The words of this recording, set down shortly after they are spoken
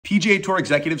PGA Tour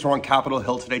executives were on Capitol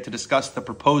Hill today to discuss the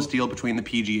proposed deal between the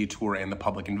PGA Tour and the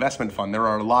Public Investment Fund. There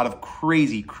are a lot of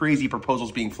crazy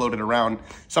proposals being floated around.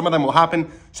 Some of them will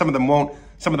happen, some of them won't,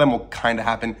 some of them will kind of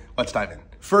happen. Let's dive in.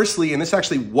 Firstly, and this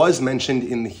actually was mentioned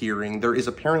in the hearing, there is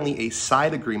apparently a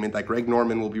side agreement that Greg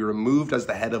Norman will be removed as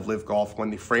the head of LIV Golf when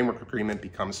the framework agreement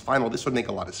becomes final. This would make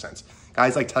a lot of sense.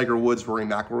 Guys like Tiger Woods, Rory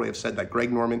McIlroy have said that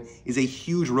Greg Norman is a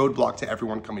huge roadblock to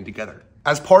everyone coming together.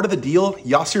 As part of the deal,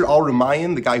 Yasir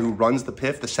Al-Rumayyan, the guy who runs the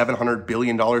PIF, the $700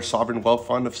 billion sovereign wealth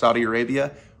fund of Saudi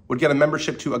Arabia, would get a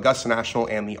membership to Augusta National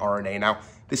and the R&A. Now,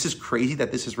 this is crazy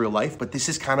that this is real life, but this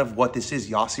is kind of what this is.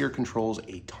 Yasir controls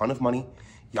a ton of money.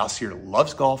 Yasir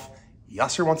loves golf.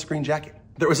 Yasir wants a green jacket.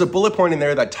 There was a bullet point in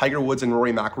there that Tiger Woods and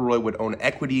Rory McIlroy would own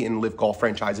equity in LIV Golf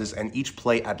franchises and each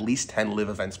play at least 10 LIV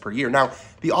events per year. Now,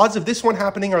 the odds of this one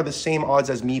happening are the same odds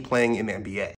as me playing in the NBA.